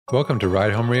Welcome to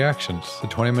Ride Home Reactions, the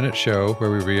 20-minute show where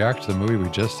we react to the movie we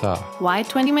just saw. Why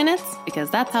 20 minutes? Because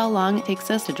that's how long it takes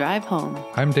us to drive home.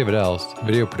 I'm David Els,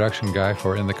 video production guy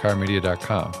for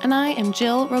InTheCarMedia.com. And I am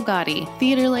Jill Rogati,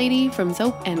 theater lady from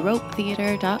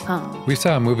SoapAndRopeTheater.com. We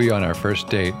saw a movie on our first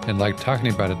date and liked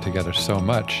talking about it together so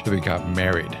much that we got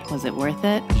married. Was it worth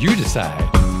it? You decide.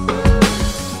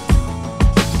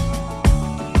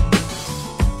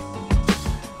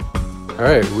 All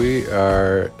right, we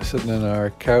are sitting on our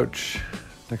couch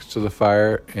next to the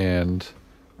fire and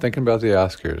thinking about the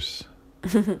Oscars.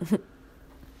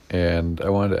 And I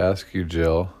wanted to ask you,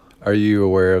 Jill, are you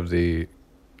aware of the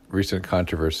recent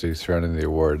controversy surrounding the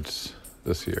awards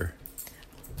this year?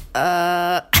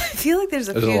 I feel like there's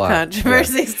a few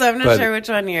controversies, so I'm not sure which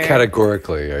one you're...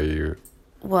 Categorically, are you...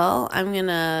 Well, I'm going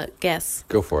to guess.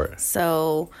 Go for it.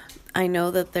 So, I know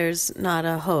that there's not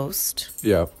a host.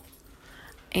 Yeah.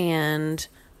 And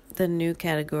the new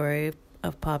category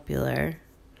of popular.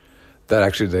 That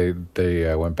actually,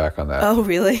 they went back on that. Oh,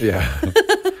 really? Yeah.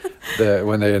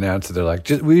 When they announced it, they're like,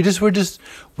 we were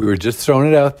just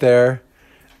throwing it out there.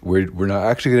 We're not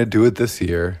actually going to do it this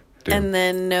year. And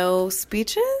then no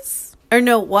speeches? Or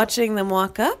no watching them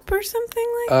walk up or something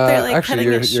like that? They're like actually,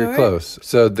 you're close.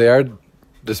 So the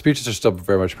speeches are still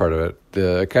very much part of it.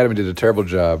 The Academy did a terrible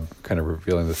job kind of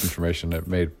revealing this information. It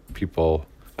made people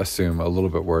assume a little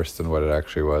bit worse than what it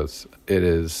actually was. It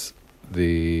is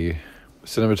the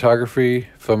cinematography,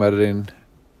 film editing,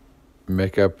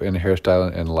 makeup and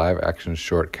hairstyling, and live action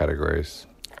short categories.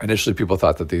 Initially, people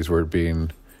thought that these were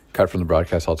being cut from the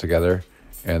broadcast altogether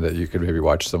and that you could maybe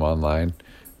watch them online,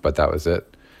 but that was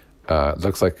it. It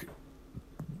looks like,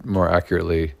 more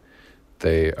accurately,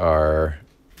 they are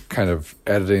kind of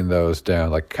editing those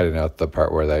down, like cutting out the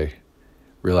part where they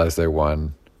realize they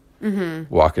won,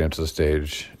 walking into the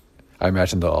stage. I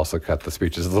imagine they'll also cut the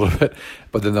speeches a little bit,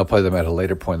 but then they'll play them at a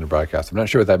later point in the broadcast. I'm not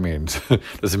sure what that means.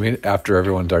 Does it mean after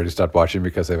everyone's already stopped watching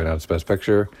because they've announced Best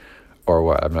Picture or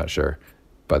what? I'm not sure.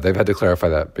 But they've had to clarify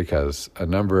that because a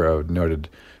number of noted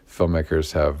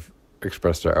filmmakers have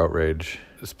expressed their outrage,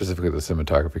 specifically the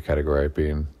cinematography category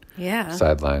being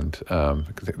sidelined.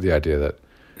 The idea that...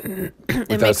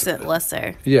 it makes it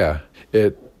lesser. Yeah.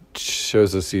 It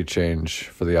shows a sea change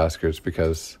for the Oscars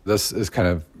because this is kind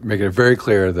of making it very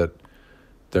clear that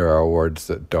there are awards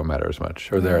that don't matter as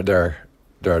much, or there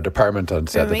are departments on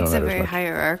set that don't matter as much. It makes it very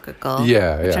hierarchical,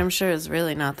 which I'm sure is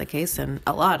really not the case in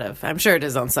a lot of... I'm sure it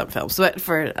is on some films, but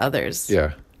for others.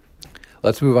 Yeah.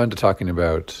 Let's move on to talking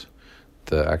about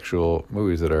the actual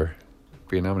movies that are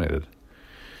being nominated.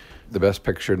 The Best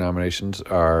Picture nominations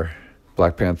are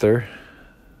Black Panther,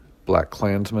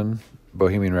 BlacKkKlansman,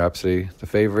 Bohemian Rhapsody, The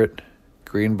Favorite,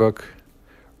 Green Book,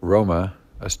 Roma,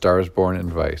 A Star is Born,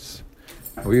 and Vice.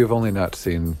 We have only not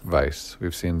seen Vice.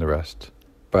 We've seen the rest.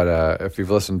 But if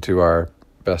you've listened to our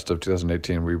best of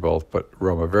 2018, we both put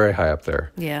Roma very high up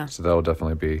there. Yeah. So that'll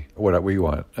definitely be what we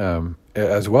want.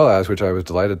 As well as, which I was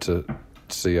delighted to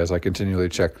see as I continually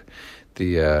check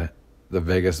the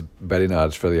Vegas betting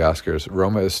odds for the Oscars,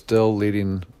 Roma is still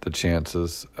leading the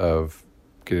chances of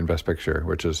getting Best Picture,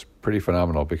 which is pretty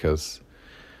phenomenal because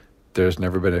there's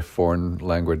never been a foreign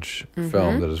language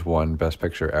film that has won Best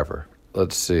Picture ever.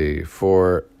 Let's see.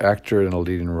 For actor in a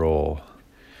leading role,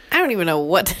 I don't even know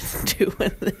what to do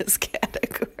with this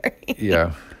category.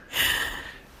 Yeah.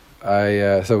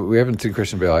 So we haven't seen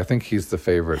Christian Bale. I think he's the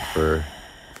favorite for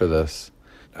this.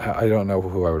 I don't know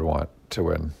who I would want to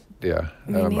win. Yeah,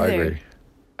 I agree.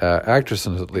 Actress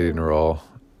in a leading role,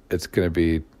 it's going to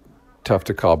be tough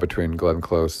to call between Glenn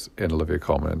Close and Olivia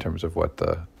Colman in terms of what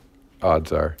the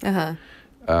odds are.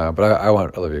 But I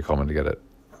want Olivia Colman to get it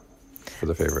for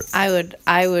the favorite.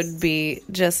 I would be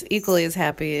just equally as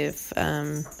happy if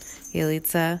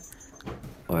Yalitza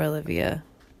or Olivia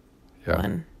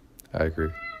won. I agree.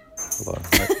 Hold on.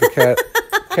 The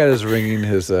cat is ringing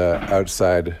his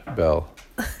outside bell.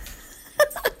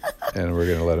 And we're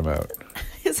going to let him out.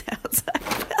 His outside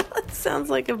bell? It sounds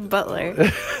like a butler.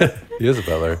 He is a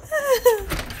butler.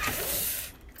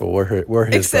 But we're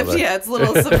his Except, butler. It's a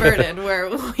little subverted where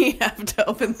we have to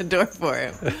open the door for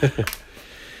him.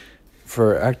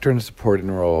 For actor in a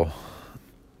supporting role,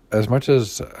 as much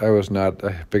as I was not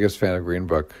the biggest fan of Green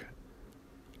Book,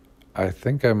 I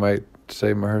think I might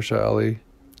say Mahershala Ali.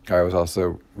 I was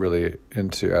also really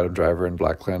into Adam Driver in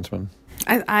BlacKkKlansman.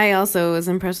 I also was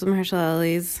impressed with Mahershala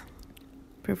Ali's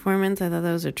performance. I thought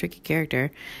that was a tricky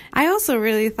character. I also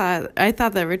really thought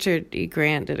that Richard E.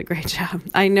 Grant did a great job.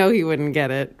 I know he wouldn't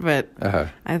get it, but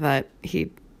I thought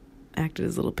he acted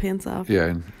his little pants off. Yeah,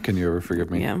 and Can You Ever Forgive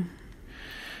Me? Yeah.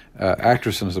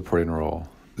 Actress in a supporting role.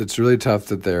 It's really tough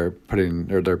that they're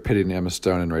pitting Emma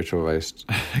Stone and Rachel Weisz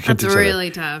against That's each other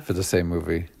really tough. for the same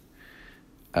movie.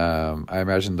 I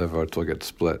imagine the votes will get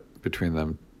split between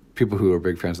them. People who are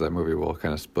big fans of that movie will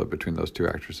kind of split between those two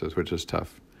actresses, which is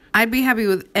tough. I'd be happy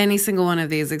with any single one of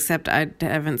these, except I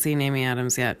haven't seen Amy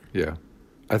Adams yet. Yeah.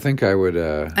 I think I would...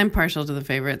 I'm partial to the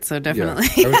favorite, so definitely.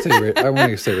 Yeah, I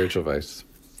want to say Rachel Weisz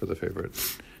for the favorite.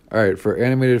 All right, for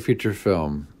animated feature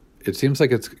film, it seems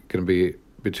like it's going to be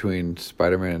between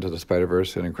Spider-Man Into the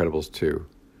Spider-Verse and Incredibles 2.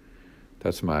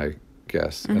 That's my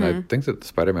guess. And I think that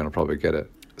Spider-Man will probably get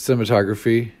it.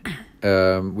 Cinematography,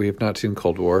 we have not seen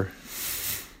Cold War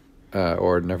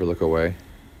or Never Look Away.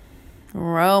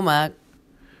 Roma.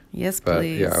 Yes, But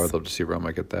please. yeah, I would love to see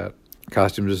Roma get that.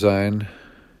 Costume design,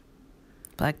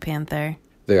 Black Panther.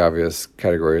 the obvious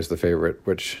category is the favorite,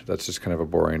 which that's just kind of a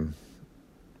boring,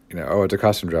 it's a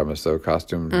costume drama, so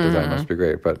costume design must be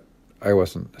great. But I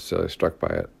wasn't necessarily struck by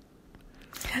it.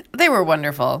 They were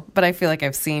wonderful, but I feel like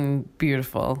I've seen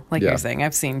beautiful, like Yeah. you're saying,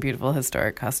 I've seen beautiful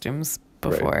historic costumes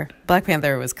before. Right. Black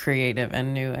Panther was creative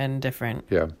and new and different.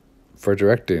 Yeah. For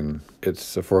directing,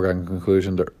 it's a foregone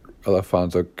conclusion that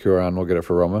Alfonso Cuarón will get it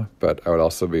for Roma, but I would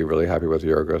also be really happy with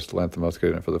Yorgos Lanthimos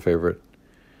getting it for the favorite.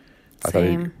 I thought he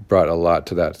Same. brought a lot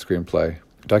to that screenplay.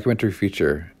 Documentary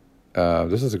feature.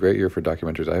 This is a great year for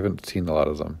documentaries. I haven't seen a lot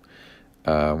of them.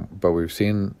 But we've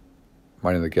seen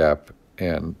Minding the Gap,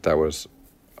 and that was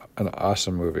an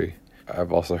awesome movie.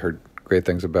 I've also heard great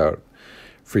things about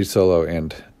Free Solo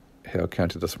and Hale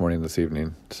County this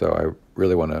evening, so I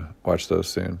really want to watch those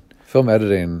soon. Film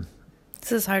editing,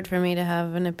 This is hard for me to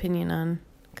have an opinion on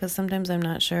because sometimes I'm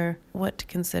not sure what to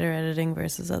consider editing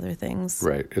versus other things.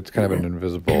 right, it's kind of an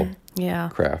invisible Yeah.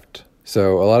 craft.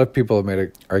 So a lot of people have made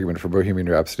an argument for Bohemian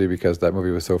Rhapsody because that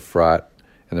movie was so fraught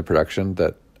in the production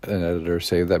that an editor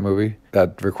saved that movie.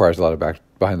 That requires a lot of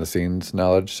behind-the-scenes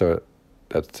knowledge, so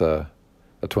that's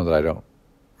one that I don't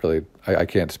really... I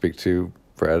can't speak to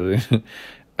for editing.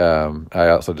 I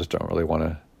also just don't really want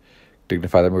to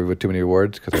dignify that movie with too many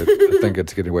awards because I think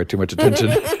it's getting way too much attention.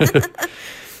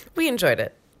 We enjoyed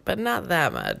it, but not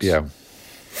that much. Yeah.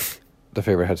 The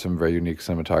favorite had some very unique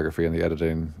cinematography, and the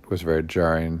editing was very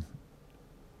jarring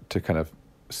to kind of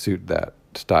suit that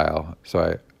style.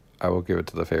 So I will give it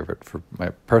to the favorite for my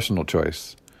personal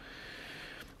choice.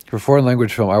 For foreign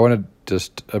language film, I want to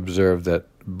just observe that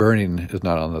Burning is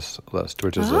not on this list,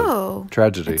 which is a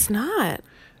tragedy. It's not.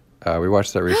 We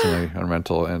watched that recently on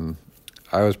rental, and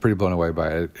I was pretty blown away by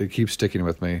it. It keeps sticking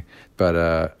with me,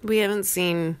 but We haven't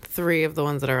seen 3 of the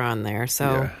ones that are on there,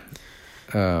 so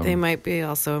yeah. they might be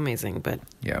also amazing, but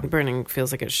Yeah. Burning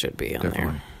feels like it should be on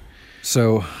Definitely. there.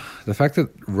 So the fact that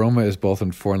Roma is both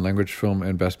in foreign language film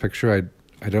and Best Picture,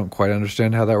 I don't quite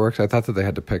understand how that works. I thought that they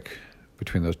had to pick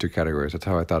between those two categories. That's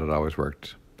how I thought it always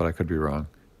worked, but I could be wrong.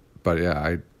 But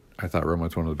yeah, I thought Roma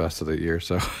was one of the best of the year,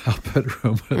 so I'll put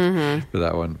Roma for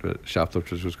that one. But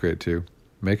Shoplifters was great too.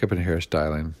 Makeup and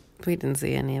hairstyling. We didn't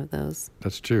see any of those.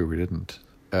 That's true, we didn't.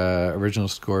 Original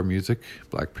score music,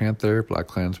 Black Panther, Black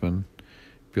Klansman,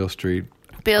 Beale Street,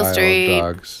 Beale Isle of Street.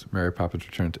 Dogs, Mary Poppins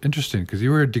Returns. Interesting, because you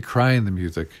were decrying the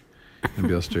music in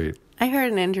Beale Street. I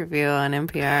heard an interview on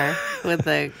NPR with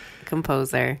the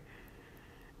composer,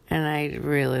 and I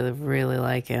really, really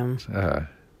like him.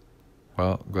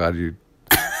 Well, glad you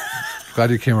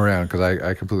came around, because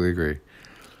I completely agree.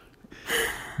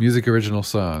 Music original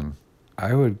song.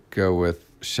 I would go with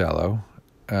Shallow.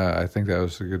 I think that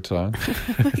was a good song.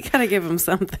 We gotta give him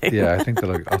something. Yeah, I think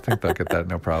they'll get that,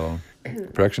 no problem.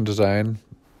 Production design.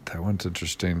 That one's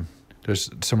interesting. There's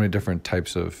so many different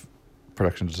types of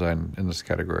production design in this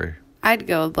category. I'd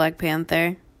go with Black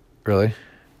Panther. Really?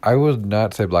 I would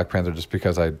not say Black Panther just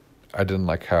because I didn't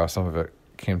like how some of it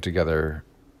came together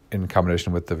in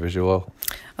combination with the visual.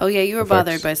 Oh yeah, you were Effects.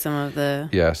 bothered by some of the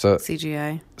Yeah, so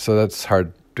CGI. that's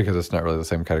hard because it's not really the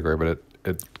same category, but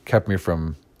it kept me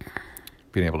from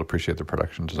being able to appreciate the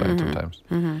production design sometimes.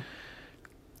 Mm-hmm.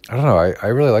 I don't know. I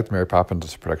really liked Mary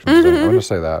Poppins' production design. I want to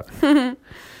say that.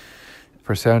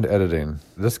 For sound editing,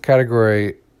 this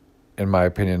category, in my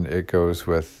opinion, it goes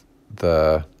with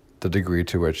the degree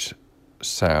to which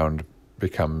sound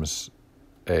becomes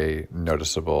a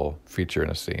noticeable feature in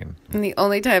a scene. And the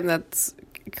only time that's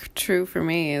true for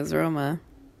me is Roma.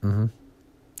 Mm-hmm.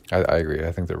 I agree.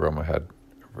 I think that Roma had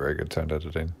very good sound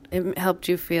editing. It helped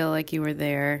you feel like you were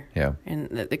there. Yeah. And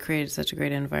that it created such a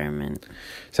great environment.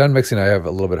 Sound mixing, I have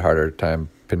a little bit harder time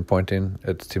pinpointing.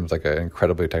 It seems like an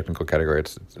incredibly technical category.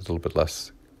 It's a little bit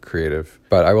less creative.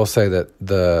 But I will say that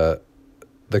the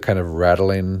kind of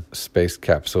rattling space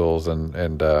capsules and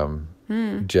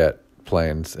jet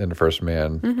planes in First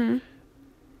Man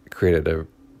created a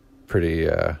pretty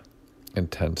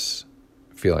intense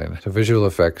feeling. So visual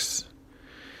effects,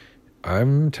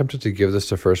 I'm tempted to give this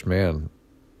to First Man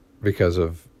because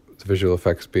of the visual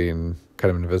effects being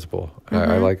kind of invisible.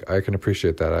 I can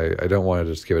appreciate that. I don't want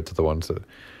to just give it to the ones that,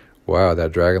 wow,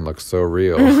 that dragon looks so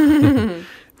real.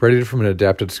 Ready from an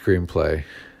adapted screenplay,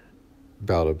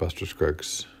 Ballad of Buster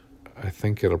Scruggs. I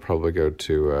think it'll probably go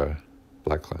to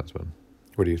Black Klansman.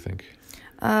 What do you think?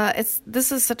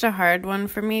 This is such a hard one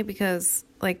for me because,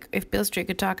 like, if Beale Street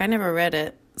Could Talk, I never read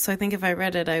it. So I think if I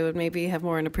read it, I would maybe have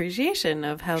more an appreciation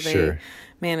of how they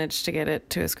managed to get it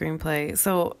to a screenplay.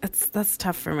 So that's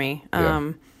tough for me.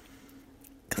 Because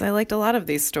I liked a lot of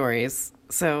these stories.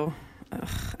 So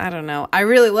I don't know. I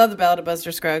really love the Ballad of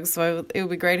Buster Scruggs, so it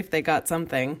would be great if they got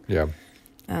something. Yeah.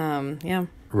 Yeah.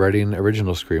 Writing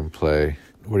original screenplay.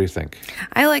 What do you think?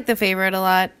 I like The Favorite a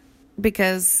lot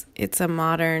because it's a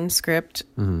modern script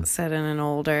set in an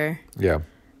older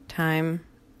time,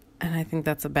 and I think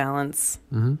that's a balance.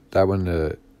 Mm-hmm. That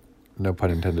one, no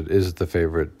pun intended, is the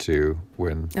favorite to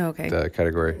win the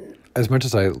category. As much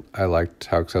as I liked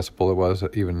how accessible it was,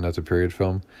 even as a period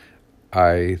film,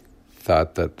 I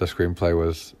thought that the screenplay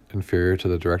was inferior to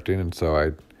the directing, and so I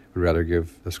would rather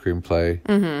give the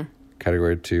screenplay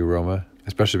category to Roma,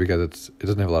 especially because it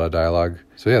doesn't have a lot of dialogue.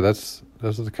 So yeah, those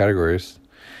are the categories.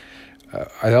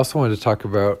 I also wanted to talk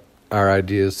about our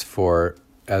ideas for,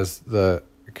 as the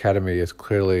Academy is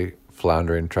clearly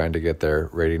floundering, trying to get their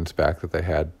ratings back that they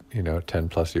had, 10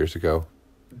 plus years ago.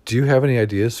 Do you have any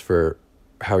ideas for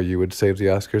how you would save the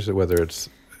Oscars, whether it's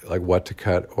like what to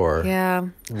cut or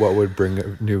what would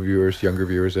bring new viewers, younger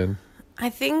viewers in? I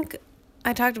think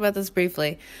I talked about this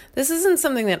briefly. This isn't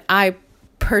something that I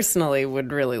personally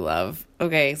would really love.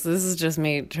 Okay, so this is just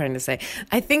me trying to say.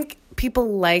 I think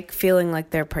people like feeling like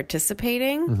they're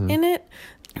participating in it.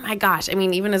 My gosh, I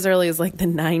mean, even as early as like the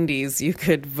 90s, you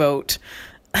could vote,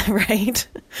 right?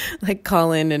 Like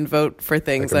call in and vote for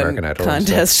things like on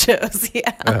contest shows.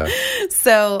 Yeah.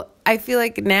 So I feel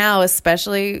like now,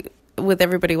 especially with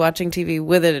everybody watching TV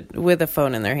with a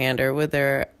phone in their hand or with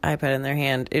their iPad in their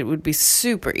hand, it would be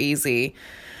super easy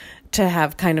to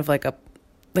have kind of like a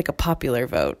popular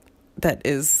vote that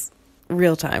is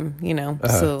real time,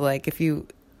 So like if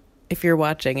you're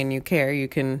watching and you care, you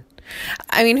can.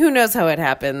 I mean, who knows how it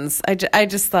happens? I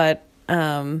just thought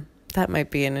that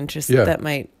might be an interest that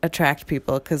might attract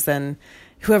people, because then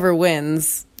whoever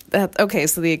wins. So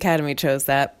the Academy chose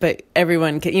that, but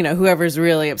everyone can, whoever's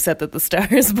really upset that the Star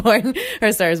is Born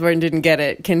or Star is Born didn't get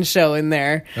it can show in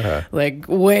their like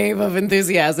wave of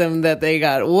enthusiasm that they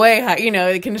got way high.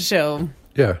 It can show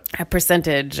a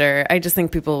percentage, or I just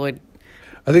think people would.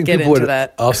 I think get people into would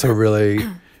that. Also really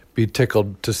be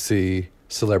tickled to see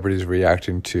celebrities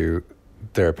reacting to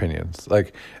their opinions.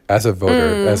 Like as a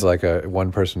voter, as like a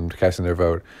one person casting their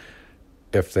vote,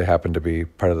 if they happen to be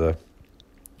part of the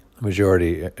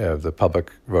majority of the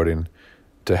public voting,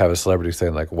 to have a celebrity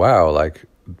saying like, wow, like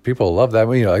people love that.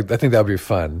 I think that would be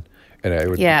fun, and it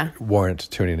would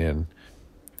warrant tuning in.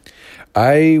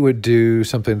 I would do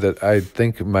something that I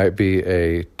think might be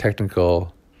a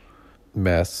technical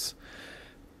mess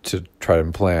to try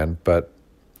and plan, but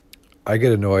I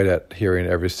get annoyed at hearing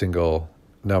every single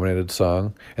nominated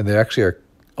song, and they actually are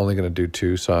only going to do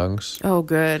 2 songs. Oh,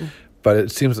 good. But it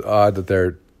seems odd that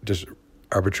they're just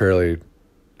arbitrarily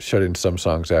shutting some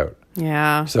songs out.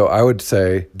 Yeah. So I would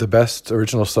say the best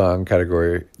original song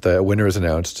category, the winner is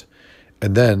announced,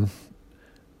 and then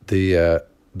the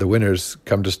winners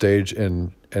come to stage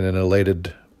in an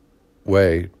elated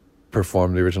way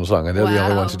perform the original song, and they're the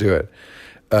only ones to do it.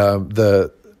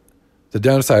 The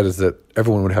downside is that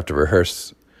everyone would have to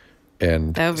rehearse,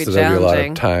 and that would be so there'd be a lot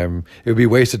of time. It would be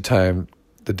wasted time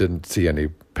that didn't see any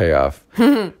payoff.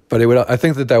 But it would. I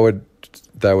think that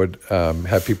would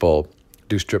have people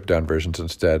do stripped down versions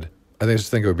instead. I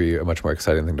just think it would be a much more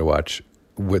exciting thing to watch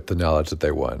with the knowledge that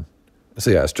they won.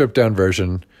 So yeah, a stripped down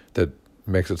version that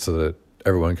makes it so that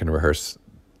everyone can rehearse,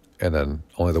 and then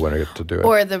only the winner gets to do it.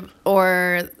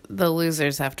 Or the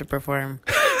losers have to perform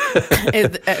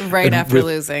right after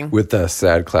losing with the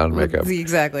sad clown makeup.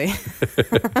 Exactly.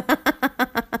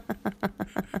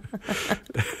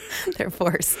 They're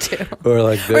forced to.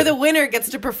 Or the winner gets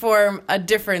to perform a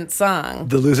different song.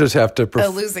 The losers have to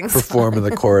perform in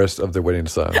the chorus of the winning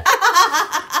song.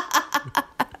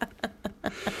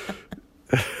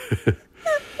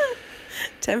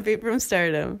 10 feet from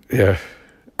stardom. Yeah.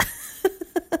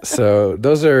 So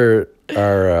those are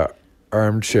our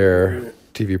armchair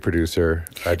TV producer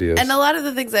ideas. And a lot of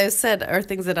the things I've said are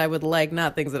things that I would like,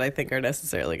 not things that I think are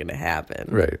necessarily going to happen.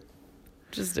 Right.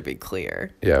 Just to be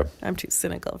clear. Yeah. I'm too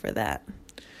cynical for that.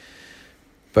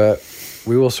 But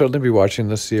we will certainly be watching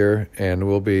this year, and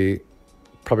we'll be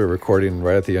probably recording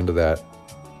right at the end of that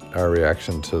our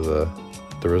reaction to the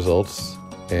results.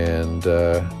 And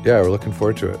yeah, we're looking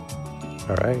forward to it.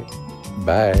 All right.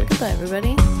 Bye. Bye,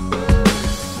 everybody.